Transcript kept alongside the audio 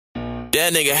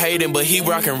That nigga hating, but he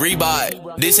rockin'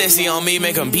 Reebok. This SC on me,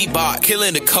 make him beatbox.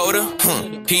 Killing Dakota,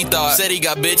 he thought. Said he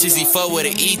got bitches, he fuck with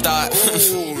an E-thought.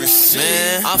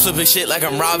 Man, I'm flipping shit like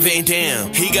I'm Rob Van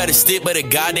Dam. He got a stick, but a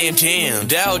goddamn jam.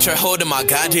 That hoe try holding my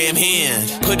goddamn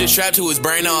hand. Put the strap to his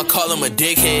brain, now I call him a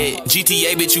dickhead.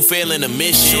 GTA, bitch, you failing the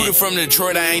mission. Shooter from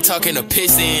Detroit, I ain't talking to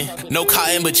piston. No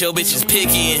cotton, but your bitch is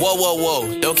picking. Whoa, whoa,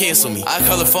 whoa, don't cancel me. I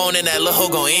call her phone and that little hoe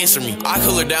gon' answer me. I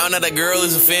cool her down, now that girl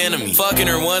is a fan of me. Fucking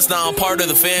her once, now I'm part of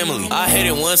the family. I hit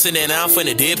it once and then I'm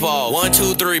finna dip off. 1,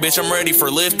 2, 3, bitch, I'm ready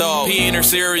for lift off. Pee in her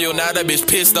cereal, now that bitch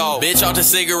pissed off. Bitch off the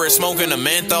cigarette, smoking a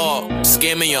menthol.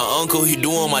 Scamming your uncle, he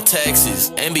doing my taxes.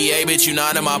 NBA, bitch, you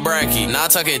not in my bracket.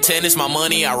 Not talking tennis, my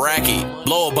money, I rack it.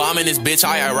 Blow a bomb in this bitch,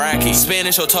 I Iraqi.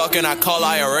 Spanish or talking, I call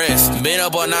IRS. Been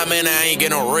up all night, man, I ain't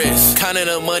get no rest. Counting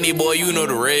up money, boy, you know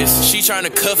the rest. She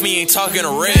tryna cuff me, ain't talking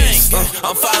to rest.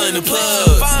 I'm filing the plug.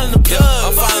 I'm filing the plug.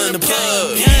 I'm filing the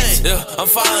plug. I'm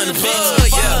filing the plug.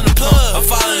 I'm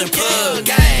filing the plug.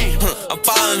 I'm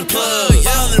filing the plug.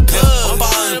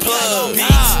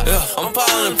 I'm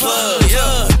filing the plug.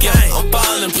 I'm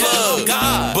filing the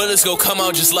plug. Bullets go come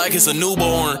out just like it's a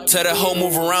newborn. Tell that hoe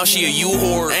move around, she a you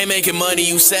whore. Ain't making money,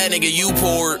 you sad nigga, you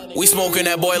poor. We smoking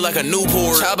that boy like a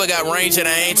Newport. Chopper got range and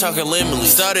I ain't talking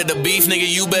limitless. Started the beef, nigga,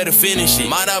 you better finish it.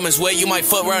 My diamonds wet, you might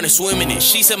fuck around and swim in it.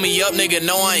 She set me up, nigga,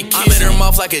 no I ain't kissing. I'm in her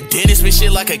mouth like a dentist, bitch,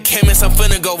 shit like a chemist. I'm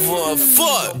finna go for a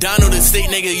fuck. Donald the state,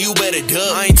 nigga, you better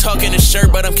duck. I ain't talking the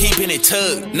shirt, but I'm keeping it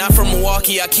tucked. Not from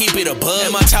Milwaukee, I keep it a bug.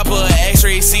 And my top of an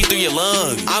X-ray see through your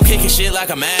lungs. I'm kicking shit like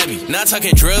I'm Abby. Not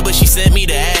talking drug, but she sent me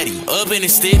to Addy. Up in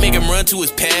his stick, make him run to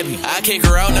his pappy. I kick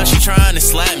her out, now she trying to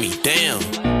slap me. Damn.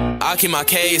 I keep my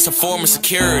K, it's a form of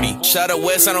security. Shot at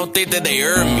West, I don't think that they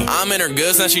heard me. I'm in her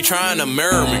goods, now she trying to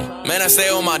mirror me. Man, I stay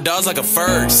on my dogs like a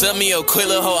fur. Sub me a quick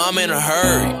little hoe, I'm in a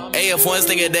hurry. AF1s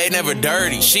thinking they never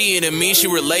dirty. She into me, she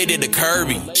related to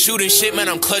Kirby. Shooting shit, man,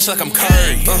 I'm clutch like I'm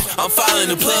Curry. I'm filing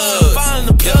the plug. I'm filing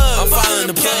the plug. I'm filing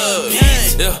the plug.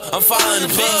 I'm filing the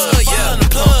plug. I'm filing the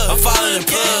plug. I'm filing the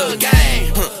plug.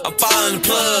 I'm filing the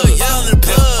plug.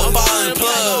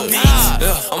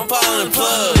 I'm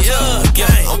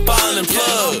filing the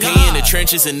plug. He in the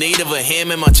trenches in need of a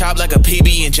ham in my chop like a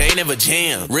PB and J never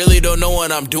jam. Really don't know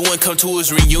what I'm doing. Come to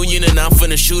his reunion and I'm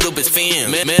finna shoot up his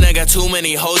fam. Man, I got too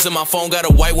many hoes in my phone. Got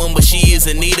a white one, but she is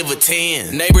in need of a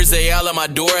tan. Neighbors, they all at my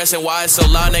door asking why it's so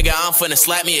loud, nigga. I'm finna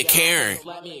slap me a Karen.